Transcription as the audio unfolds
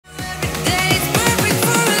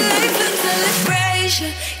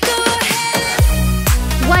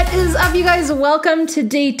you guys, welcome to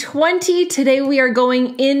day 20. Today we are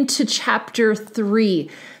going into chapter 3.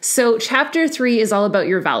 So chapter 3 is all about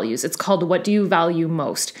your values. It's called What Do You Value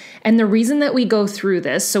Most? And the reason that we go through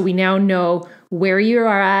this, so we now know where you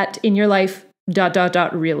are at in your life,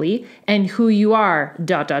 really, and who you are,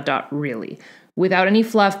 really, without any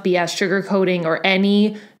fluff, BS, sugarcoating, or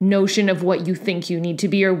any notion of what you think you need to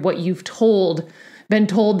be or what you've been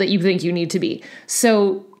told that you think you need to be.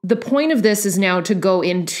 So the point of this is now to go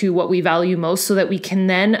into what we value most so that we can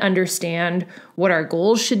then understand what our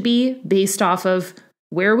goals should be based off of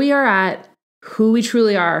where we are at, who we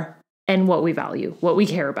truly are, and what we value, what we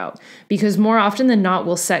care about. Because more often than not,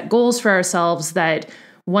 we'll set goals for ourselves that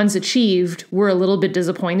once achieved, we're a little bit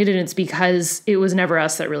disappointed, and it's because it was never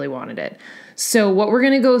us that really wanted it. So what we're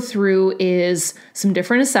going to go through is some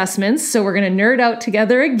different assessments. So we're going to nerd out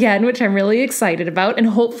together again, which I'm really excited about. And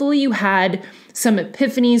hopefully you had some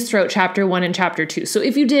epiphanies throughout chapter 1 and chapter 2. So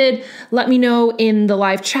if you did, let me know in the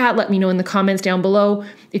live chat, let me know in the comments down below.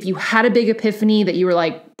 If you had a big epiphany that you were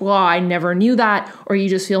like, wow, I never knew that, or you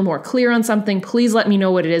just feel more clear on something, please let me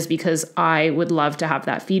know what it is, because I would love to have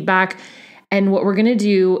that feedback. And what we're going to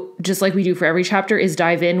do, just like we do for every chapter, is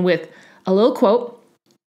dive in with a little quote.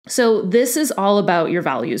 So this is all about your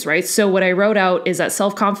values, right? So what I wrote out is that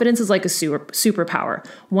self-confidence is like a superpower.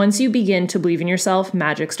 Once you begin to believe in yourself,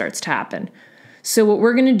 magic starts to happen. So what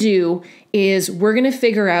we're going to do is we're going to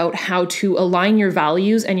figure out how to align your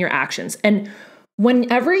values and your actions. And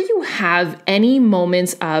whenever you have any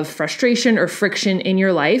moments of frustration or friction in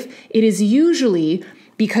your life, it is usually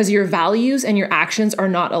because your values and your actions are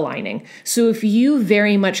not aligning. So if you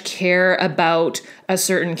very much care about a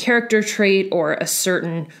certain character trait or a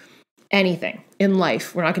certain anything in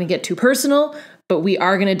life, we're not going to get too personal, but we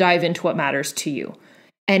are going to dive into what matters to you.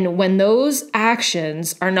 And when those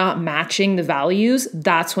actions are not matching the values,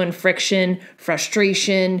 that's when friction,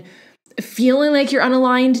 frustration, feeling like you're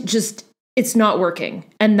unaligned, it's not working.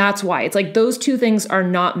 And that's why. It's like those two things are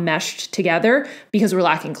not meshed together because we're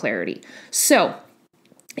lacking clarity. So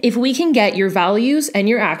if we can get your values and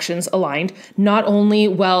your actions aligned, not only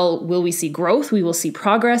will we see growth, we will see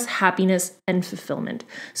progress, happiness, and fulfillment.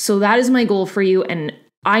 So that is my goal for you. And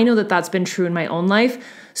I know that that's been true in my own life.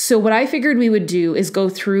 So what I figured we would do is go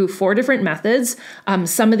through 4 different methods.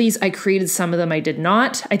 Some of these I created, some of them I did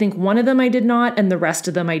not. I think one of them I did not, and the rest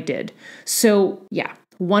of them I did. So yeah,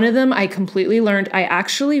 one of them I completely learned. I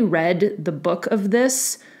actually read the book of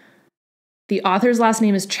this. The author's last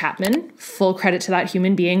name is Chapman. Full credit to that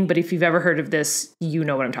human being. But if you've ever heard of this, you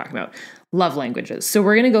know what I'm talking about. Love languages. So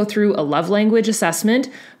we're going to go through a love language assessment,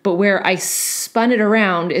 but where I spun it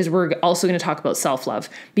around is we're also going to talk about self-love,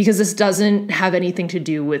 because this doesn't have anything to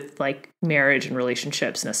do with like marriage and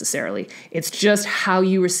relationships necessarily. It's just how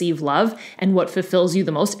you receive love and what fulfills you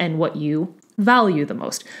the most and what you value the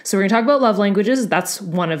most. So we're going to talk about love languages. That's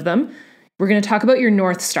one of them. We're going to talk about your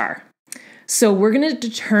North Star. So we're going to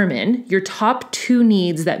determine your top 2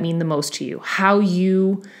 needs that mean the most to you, how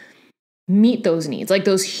you meet those needs, like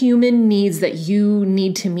those human needs that you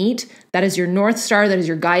need to meet. That is your North Star. That is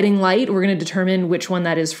your guiding light. We're going to determine which one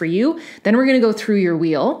that is for you. Then we're going to go through your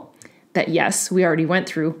wheel that, yes, we already went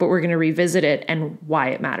through, but we're going to revisit it and why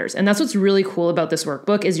it matters. And that's what's really cool about this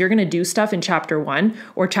workbook is you're going to do stuff in chapter 1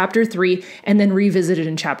 or chapter 3 and then revisit it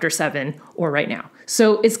in chapter 7 or right now.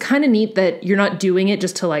 So it's kind of neat that you're not doing it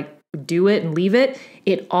just to like do it and leave it.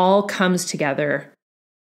 It all comes together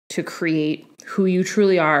to create who you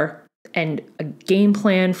truly are and a game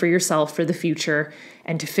plan for yourself for the future,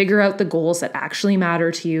 and to figure out the goals that actually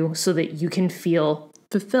matter to you so that you can feel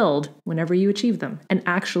fulfilled whenever you achieve them and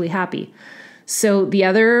actually happy. So the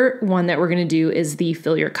other one that we're going to do is the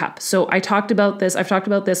fill your cup. So I've talked about this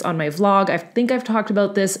on my vlog. I think I've talked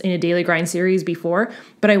about this in a daily grind series before,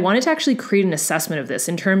 but I wanted to actually create an assessment of this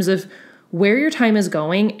in terms of where your time is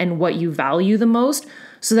going and what you value the most,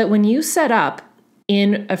 so that when you set up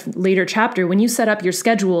in a later chapter, when you set up your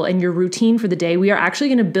schedule and your routine for the day, we are actually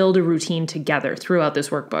going to build a routine together throughout this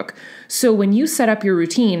workbook. So when you set up your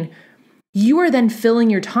routine, you are then filling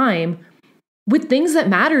your time with things that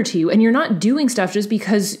matter to you, and you're not doing stuff just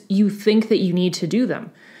because you think that you need to do them.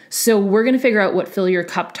 So we're going to figure out what fill your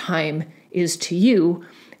cup time is to you,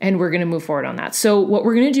 and we're going to move forward on that. So what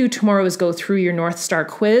we're going to do tomorrow is go through your North Star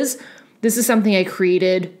quiz. This is something I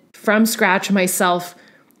created from scratch myself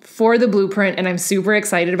for the blueprint, and I'm super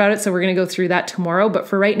excited about it. So we're going to go through that tomorrow. But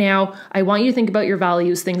for right now, I want you to think about your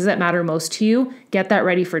values, things that matter most to you. Get that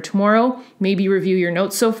ready for tomorrow. Maybe review your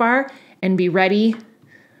notes so far and be ready,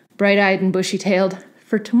 bright-eyed and bushy-tailed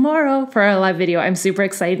for tomorrow for our live video. I'm super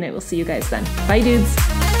excited, and I will see you guys then. Bye,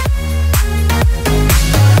 dudes.